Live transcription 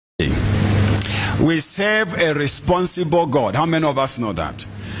We serve a responsible God. How many of us know that?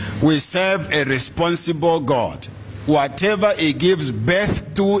 We serve a responsible God. Whatever He gives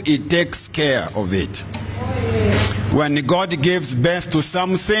birth to, He takes care of it. When God gives birth to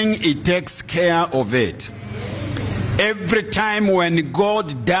something, He takes care of it. Every time when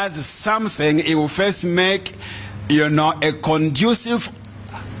God does something, He will first make, a conducive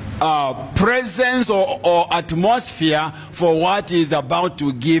presence or atmosphere for what He is about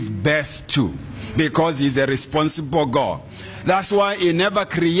to give birth to, because He's a responsible God. That's why He never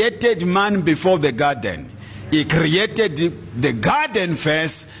created man before the garden. He created the garden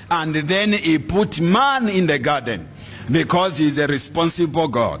first, and then He put man in the garden, because He's a responsible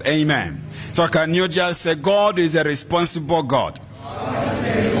God. Amen. So can you just say, God is a responsible God?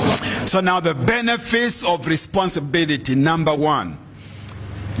 So now the benefits of responsibility. Number one,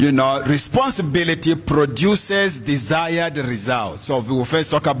 responsibility produces desired results. So we will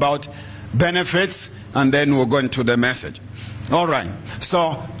first talk about benefits, and then we'll go into the message. All right.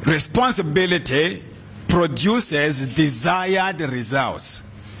 So responsibility produces desired results.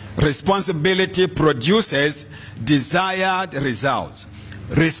 Responsibility produces desired results.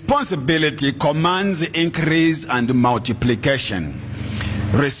 Responsibility commands increase and multiplication.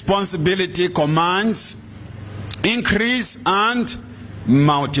 Responsibility commands increase and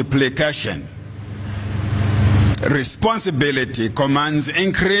multiplication. Responsibility commands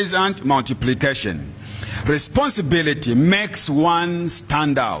increase and multiplication. Responsibility makes one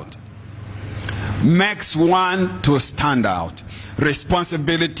stand out. Makes one to stand out.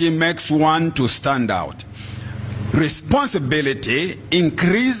 Responsibility makes one to stand out. Responsibility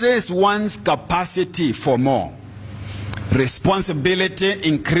increases one's capacity for more. Responsibility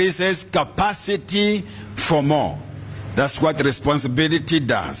increases capacity for more. That's what responsibility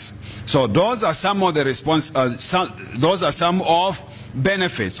does. So those are some of the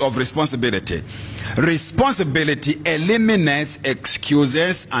benefits of responsibility. Responsibility eliminates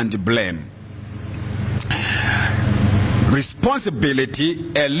excuses and blame.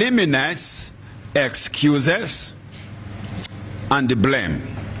 Responsibility eliminates excuses and blame.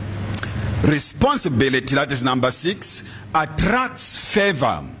 Responsibility, that is number 6, attracts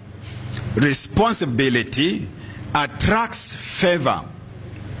favor. Responsibility attracts favor.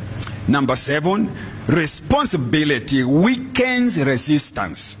 Number 7, responsibility weakens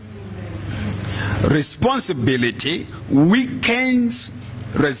resistance. Responsibility weakens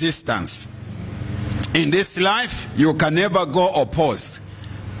resistance. In this life, you can never go opposed.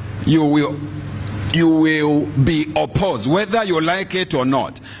 You will be opposed, whether you like it or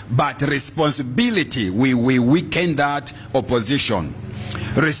not. But responsibility will weaken that opposition.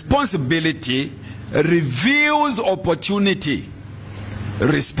 Responsibility reveals opportunity.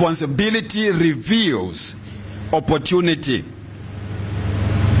 Responsibility reveals opportunity.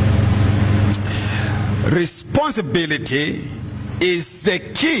 Responsibility is the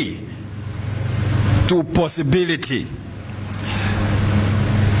key to possibility.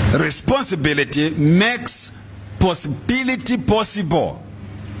 Responsibility makes possibility possible.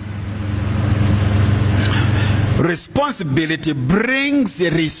 Responsibility brings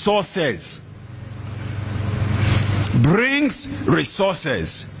resources. Brings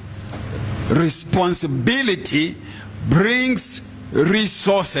resources. Responsibility brings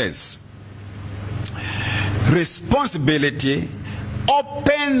resources. Responsibility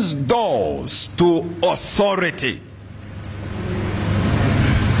opens doors to authority.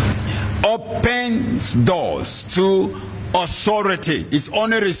 Opens doors to authority. It's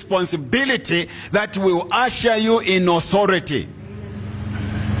only responsibility that will usher you in authority.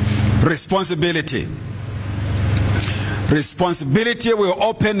 Responsibility. Responsibility will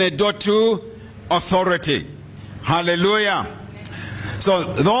open a door to authority. Hallelujah. So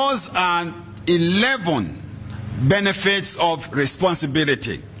those are 11 benefits of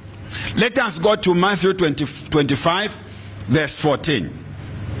responsibility. Let us go to Matthew 25 verse 14.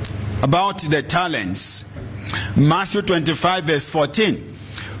 About the talents. Matthew 25 verse 14.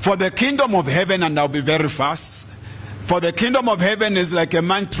 For the kingdom of heaven, and I'll be very fast. For the kingdom of heaven is like a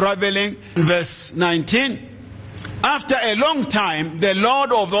man traveling. Verse 19. After a long time, the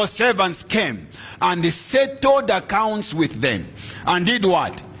Lord of those servants came and he settled accounts with them. And did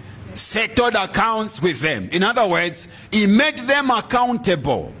what? Settled accounts with them. In other words, he made them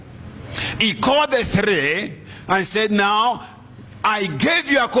accountable. He called the 3 and said, now, I gave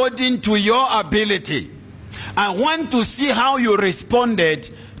you according to your ability. I want to see how you responded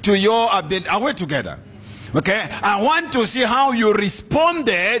to your ability. Are we together? Okay? I want to see how you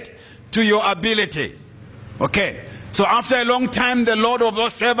responded to your ability. Okay? So after a long time, the Lord of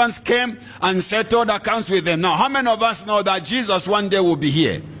those servants came and settled accounts with them. Now, how many of us know that Jesus one day will be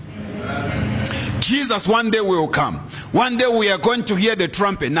here? Jesus one day will come. One day we are going to hear the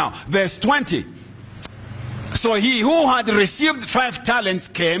trumpet. Now, verse 20. So he who had received 5 talents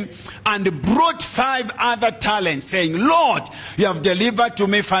came and brought 5 other talents, saying, Lord, you have delivered to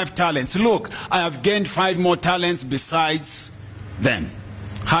me 5 talents. Look, I have gained 5 more talents besides them.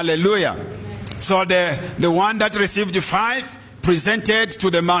 Hallelujah. So the one that received 5 presented to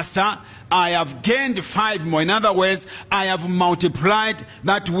the master, I have gained 5 more. In other words, I have multiplied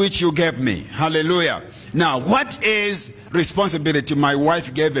that which you gave me. Hallelujah. Now, what is responsibility? My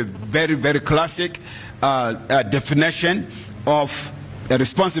wife gave a very, very classic definition of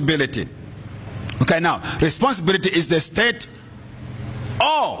responsibility. Okay, now, responsibility is the state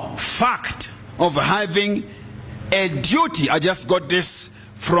or fact of having a duty. I just got this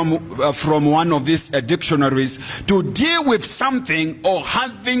from one of these dictionaries, to deal with something or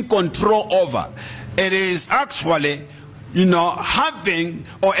having control over. It is actually, having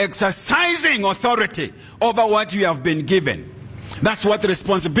or exercising authority over what you have been given. That's what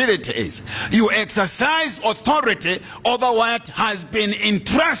responsibility is. You exercise authority over what has been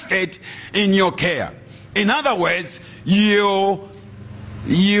entrusted in your care. In other words, you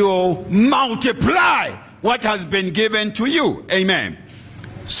multiply what has been given to you. Amen.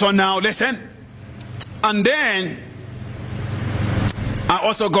 So now listen. And then I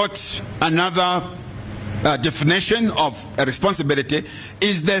also got another definition of a responsibility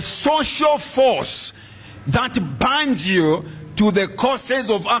is the social force that binds you to the courses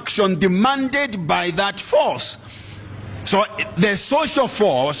of action demanded by that force. So the social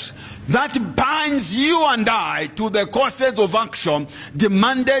force that binds you and I to the courses of action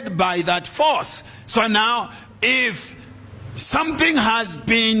demanded by that force. So now, if something has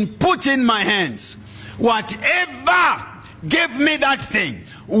been put in my hands, whatever gave me that thing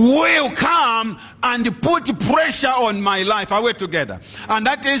will come and put pressure on my life. Are we together? And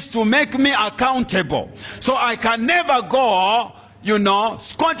that is to make me accountable. So I can never go,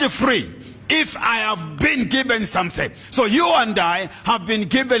 scot-free if I have been given something. So you and I have been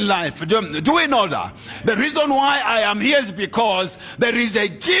given life. Do we know that? The reason why I am here is because there is a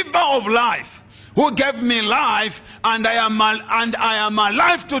giver of life who gave me life, and I am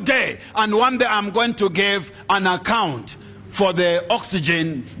alive today. And one day I'm going to give an account for the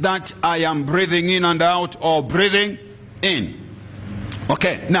oxygen that I am breathing in and out, or breathing in.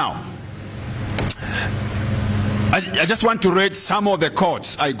 Okay, now I just want to read some of the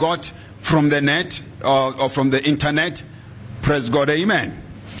quotes I got from the net or from the internet. Praise God, amen.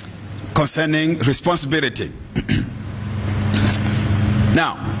 Concerning responsibility.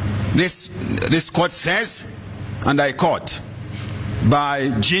 Now, this quote says, and I quote, by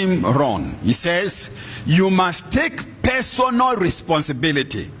Jim Rohn. He says, you must take personal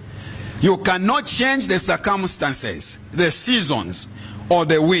responsibility. You cannot change the circumstances, the seasons, or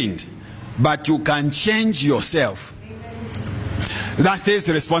the wind, but you can change yourself. That is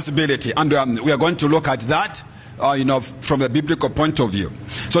the responsibility, and we are going to look at that from the biblical point of view.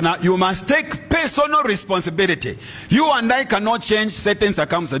 So now you must take personal responsibility. You and I cannot change certain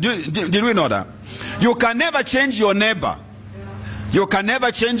circumstances. Did we know that? You can never change your neighbor. You can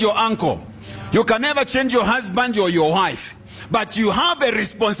never change your uncle. You can never change your husband or your wife. But you have a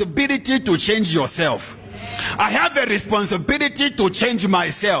responsibility to change yourself. I have a responsibility to change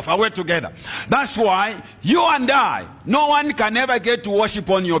myself. Are we together? That's why you and I, no one can ever get to worship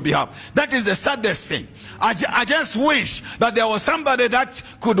on your behalf. That is the saddest thing. I just wish that there was somebody that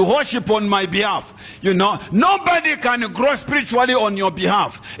could worship on my behalf. Nobody can grow spiritually on your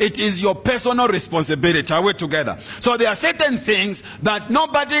behalf. It is your personal responsibility. Are we together? So there are certain things that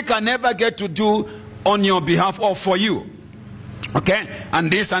nobody can ever get to do on your behalf or for you. Okay?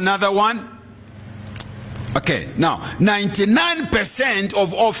 And this another one. Okay, now 99%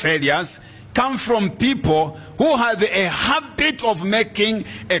 of all failures come from people who have a habit of making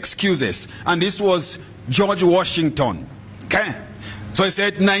excuses. And this was George Washington. Okay, so he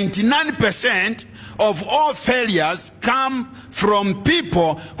said 99% of all failures come from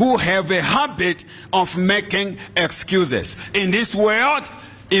people who have a habit of making excuses. In this world,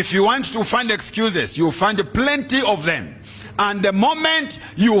 if you want to find excuses, you'll find plenty of them. And the moment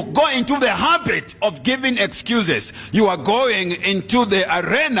you go into the habit of giving excuses, you are going into the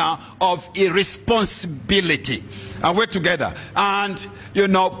arena of irresponsibility. And we're together. And,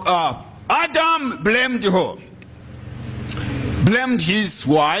 Adam blamed who? Blamed his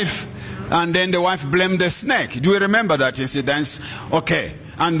wife, and then the wife blamed the snake. Do you remember that incident? Okay.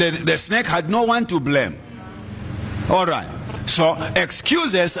 And the snake had no one to blame. All right. So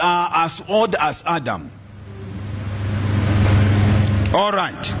excuses are as old as Adam. All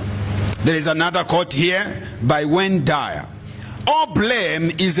right. There is another quote here by Wayne Dyer. all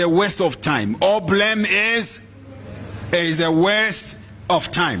blame is a waste of time. All blame is a waste of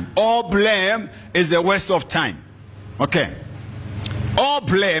time. All blame is a waste of time. Okay. All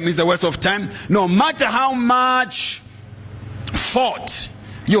blame is a waste of time. No matter how much fault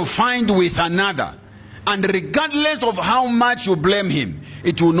you find with another, and regardless of how much you blame him,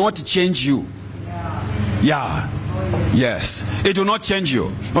 it will not change you. Yeah. Yes. It will not change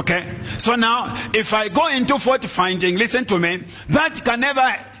you. Okay. So now, if I go into fault finding, listen to me, that can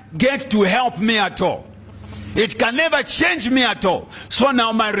never get to help me at all. It can never change me at all. So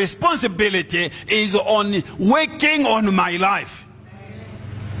now my responsibility is on working on my life.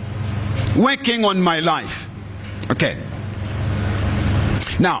 Working on my life. Okay.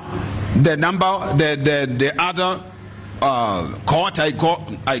 Now, the other quote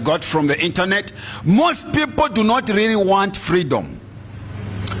I got from the internet: most people do not really want freedom.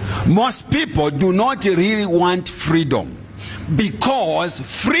 Most people do not really want freedom because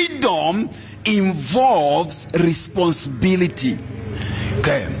freedom involves responsibility.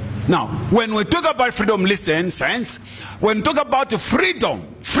 Okay. Now, when we talk about freedom, listen, saints, when we talk about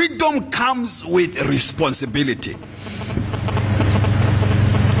freedom, freedom comes with responsibility.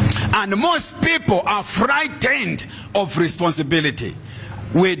 And most people are frightened of responsibility.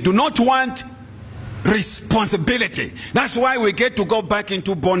 We do not want responsibility. That's why we get to go back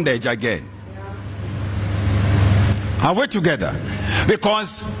into bondage again. Are we together?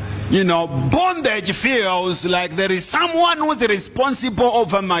 Because, you know, bondage feels like there is someone who's responsible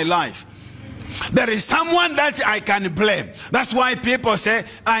over my life. There is someone that I can blame. That's why people say,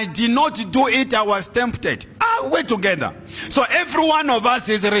 I did not do it, I was tempted. We're together. So every one of us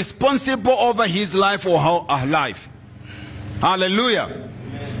is responsible over his life or her life. Hallelujah.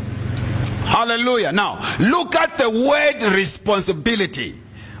 Amen. Hallelujah. Now, look at the word responsibility.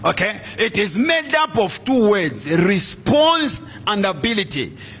 Okay? It is made up of two words, response and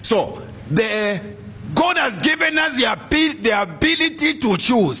ability. So, God has given us the ability to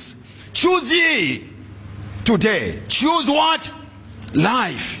choose. Choose ye today. Choose what?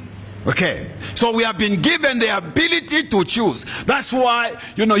 Life. Okay. So we have been given the ability to choose. That's why,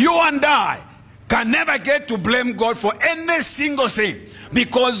 you know, you and I can never get to blame God for any single thing,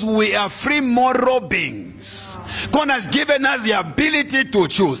 because we are free moral beings. God has given us the ability to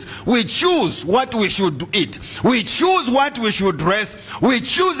choose. We choose what we should eat. We choose what we should dress. We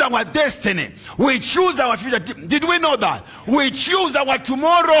choose our destiny. We choose our future. Did we know that? We choose our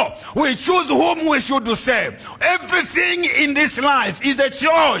tomorrow. We choose whom we should serve. Everything in this life is a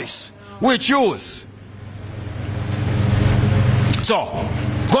choice. We choose. So,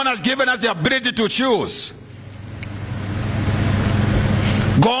 God has given us the ability to choose.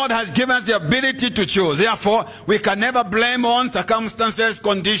 God has given us the ability to choose. Therefore, we can never blame on circumstances,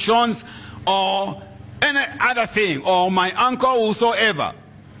 conditions, or any other thing, or my uncle whosoever.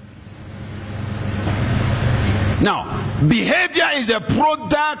 Now, behavior is a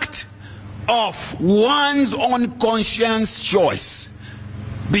product of one's own conscious choice.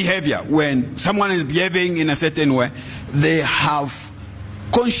 Behavior, when someone is behaving in a certain way, they have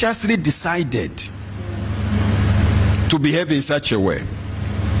consciously decided to behave in such a way.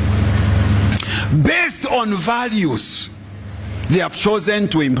 Based on values they have chosen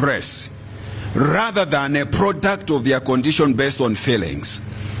to impress, rather than a product of their condition based on feelings.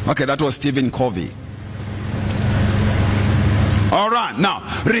 Okay, that was Stephen Covey. All right, now,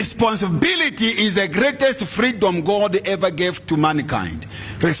 responsibility is the greatest freedom God ever gave to mankind.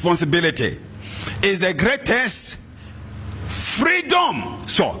 Responsibility is the greatest freedom.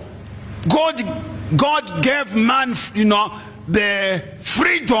 So, God gave man, you know, the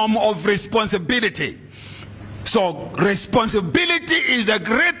freedom of responsibility. So, responsibility is the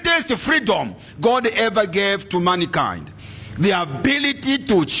greatest freedom God ever gave to mankind. The ability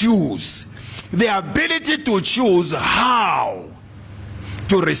to choose. The ability to choose how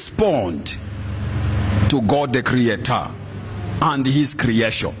to respond to God the Creator and His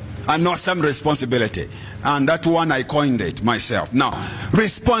creation. An awesome responsibility. And that one I coined it myself. Now,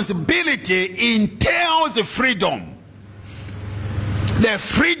 responsibility entails freedom. The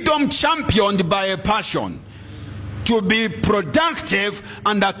freedom championed by a passion to be productive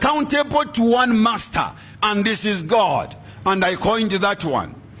and accountable to one master. And this is God. And I coined that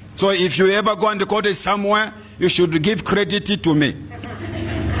one. So if you ever go and quote it somewhere, you should give credit to me.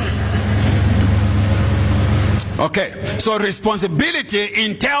 Okay, so responsibility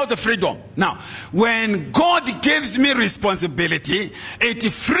entails the freedom. Now, when God gives me responsibility, it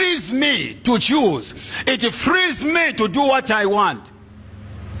frees me to choose. It frees me to do what I want.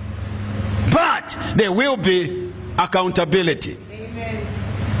 But there will be accountability. Amen.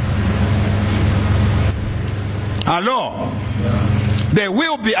 Hello? There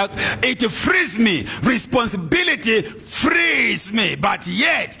will be, it frees me. Responsibility frees me. But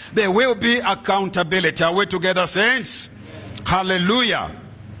yet, there will be accountability. Are we together, saints? Yes. Hallelujah.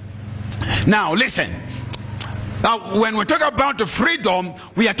 Now, listen. Now, when we talk about freedom,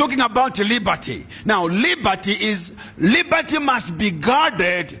 we are talking about liberty. Now, liberty must be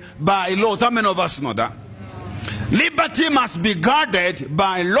guarded by laws. How many of us know that? Yes. Liberty must be guarded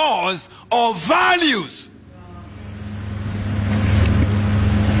by laws or values.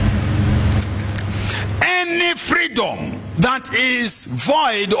 Any freedom that is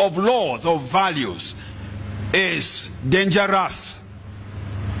void of laws or values is dangerous.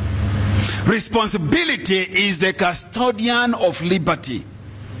 Responsibility is the custodian of liberty.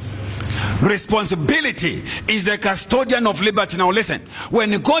 Responsibility is the custodian of liberty. Now listen,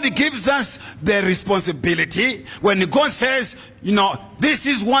 when God gives us the responsibility, when God says, you know, this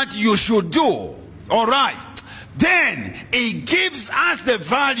is what you should do, all right, then He gives us the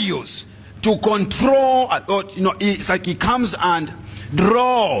values to control, you know, it's like He comes and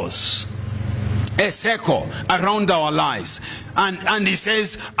draws a circle around our lives. And He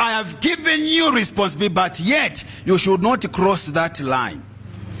says, I have given you responsibility, but yet you should not cross that line.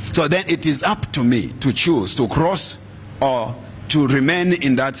 So then it is up to me to choose to cross or to remain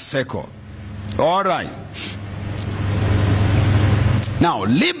in that circle. All right. Now,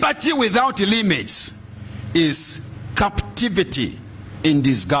 liberty without limits is captivity in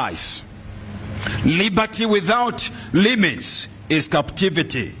disguise. Liberty without limits is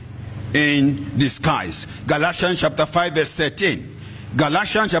captivity in disguise. Galatians chapter 5 verse 13.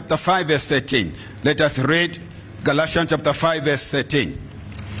 Galatians chapter 5 verse 13. Let us read Galatians chapter 5 verse 13.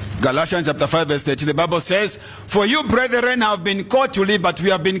 Galatians chapter 5 verse 13. The Bible says, for you brethren have been called to liberty. We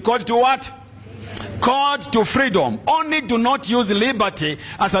have been called to what? Called to freedom. Only do not use liberty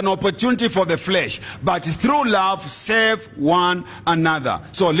as an opportunity for the flesh, but through love serve one another.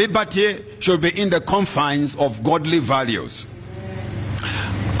 So liberty should be in the confines of godly values.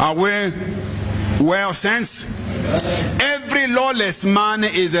 Are we well, saints? Every lawless man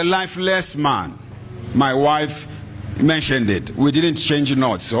is a lifeless man. My wife mentioned it. We didn't change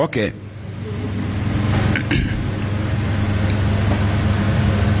notes. Okay.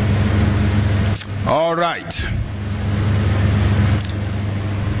 All right.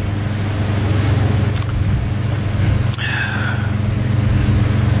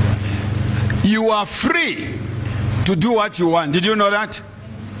 You are free to do what you want. Did you know that?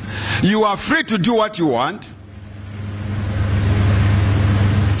 You are free to do what you want,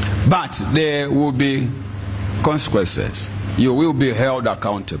 but there will be consequences. You will be held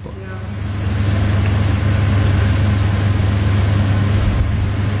accountable.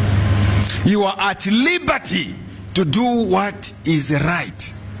 You are at liberty to do what is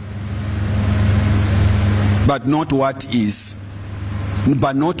right, but not what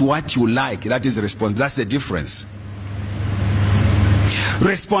you like. That is the response. That's the difference.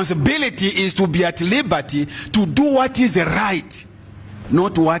 Responsibility is to be at liberty to do what is right,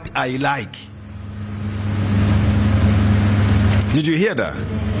 not what I like. Did you hear that?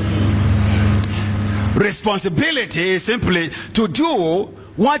 Responsibility is simply to do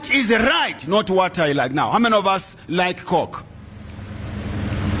what is right, not what I like. Now, how many of us like Coke?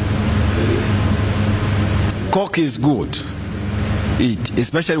 Coke is good,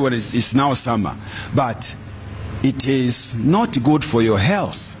 especially when it's now summer, but it is not good for your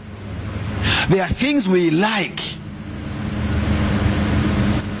health. There are things we like.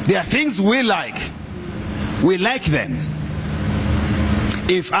 There are things we like. We like them.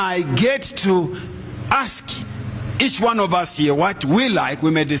 If I get to ask each one of us here what we like,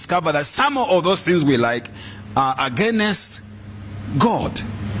 we may discover that some of those things we like are against God.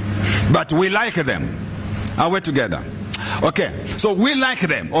 But we like them. Are we together? Okay, so we like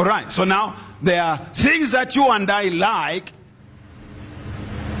them. All right, so now there are things that you and I like.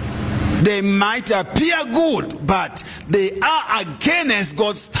 They might appear good, but they are against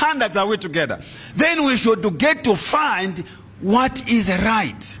God's standards. Are we together? Then we should get to find what is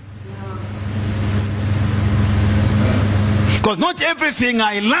right. Because not everything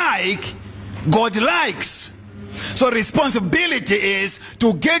I like, God likes. So responsibility is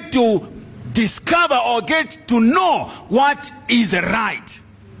to get to discover or get to know what is right,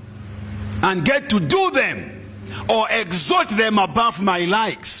 and get to do them or exalt them above my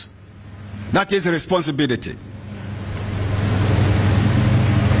likes. That is responsibility.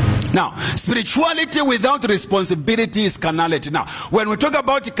 Now, spirituality without responsibility is carnality. Now, when we talk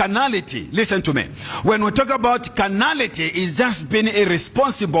about carnality, listen to me. When we talk about carnality, it's just being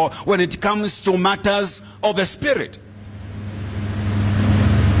irresponsible when it comes to matters of the spirit.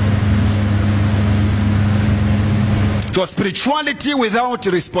 So spirituality without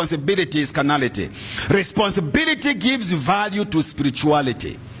responsibility is carnality. Responsibility gives value to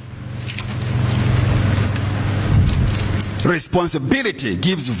spirituality. Responsibility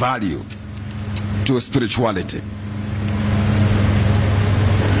gives value to spirituality.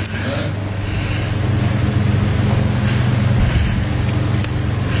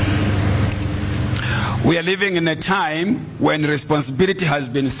 We are living in a time when responsibility has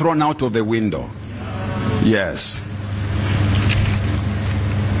been thrown out of the window. Yes.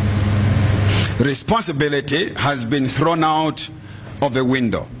 Responsibility has been thrown out of the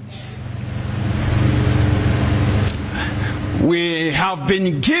window. We have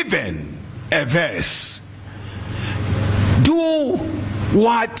been given a verse. Do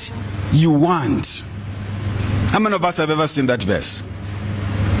what you want. How many of us have ever seen that verse?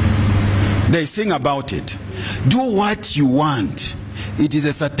 They sing about it. Do what you want. It is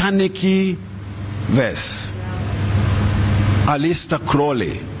a satanic verse. Aleister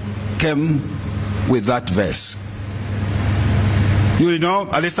Crowley came with that verse. You know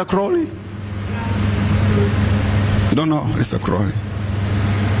Aleister Crowley? You don't know Aleister Crowley?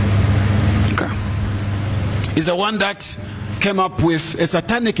 Okay. He's the one that came up with a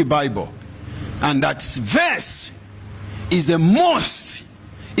satanic Bible. And that verse is the most.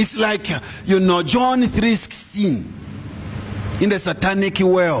 It's like, you know, John 3:16 in the satanic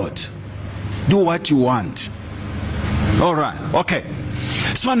world. Do what you want. All right. Okay.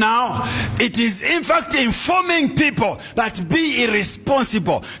 So now it is in fact informing people that be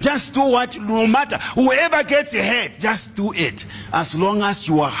irresponsible. Just do what, no matter whoever gets ahead, just do it as long as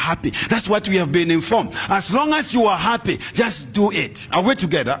you are happy. That's what we have been informed. As long as you are happy, just do it. Are we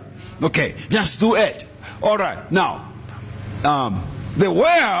together? Okay. Just do it. All right. Now, the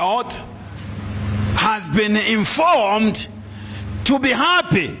world has been informed to be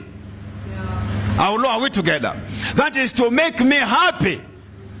happy. Are we together? That is to make me happy,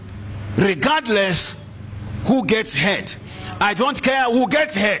 regardless who gets hurt. I don't care who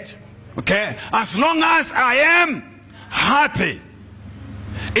gets hurt. Okay? As long as I am happy.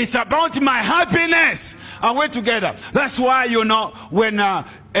 It's about my happiness. Are we together? That's why, you know, when a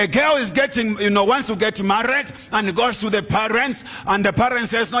girl is getting, you know, wants to get married and goes to the parents, and the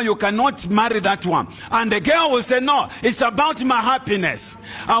parents says, no, you cannot marry that one. And the girl will say, no, it's about my happiness.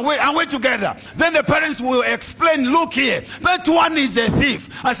 Are we together? Then the parents will explain, look here, that one is a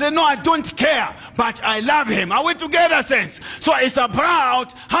thief. I say, no, I don't care, but I love him. Are we together, saints? So it's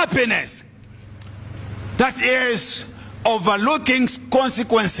about happiness. That is overlooking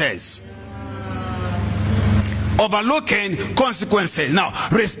consequences. Overlooking consequences. Now,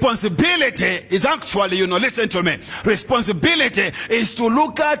 responsibility is actually, you know, listen to me. Responsibility is to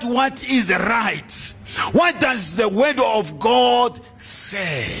look at what is right. What does the word of God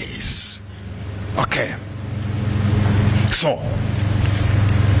says? Okay. So,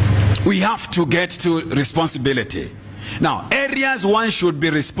 we have to get to responsibility. Now, areas one should be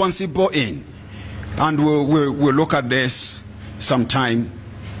responsible in. And we'll look at this sometime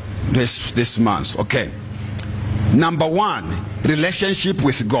this month. Okay. Number one, relationship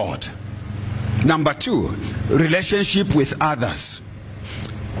with God. Number two, relationship with others.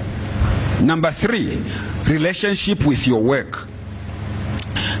 Number three, relationship with your work.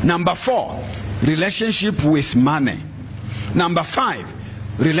 Number four, relationship with money. Number five,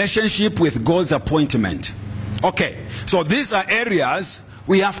 relationship with God's appointment. Okay, so these are areas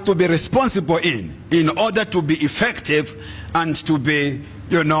we have to be responsible in order to be effective and to be,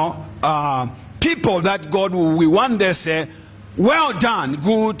 you know, people that God will one day say, well done,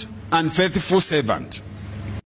 good and faithful servant.